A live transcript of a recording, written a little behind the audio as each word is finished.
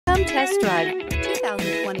Come test drive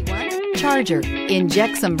 2021 Charger.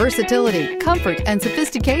 Inject some versatility, comfort, and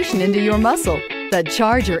sophistication into your muscle. The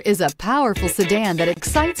Charger is a powerful sedan that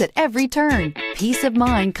excites at every turn. Peace of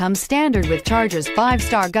mind comes standard with Charger's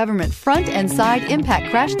 5-star government front and side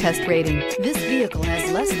impact crash test rating. This vehicle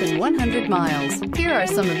has less than 100 miles. Here are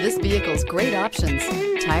some of this vehicle's great options: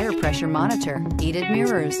 tire pressure monitor, heated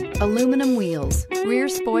mirrors, aluminum wheels, rear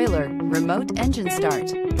spoiler, remote engine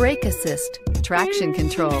start, brake assist, traction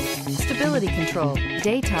control, stability control,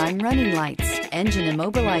 daytime running lights, engine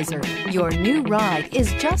immobilizer. Your new ride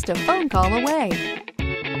is just a phone call away.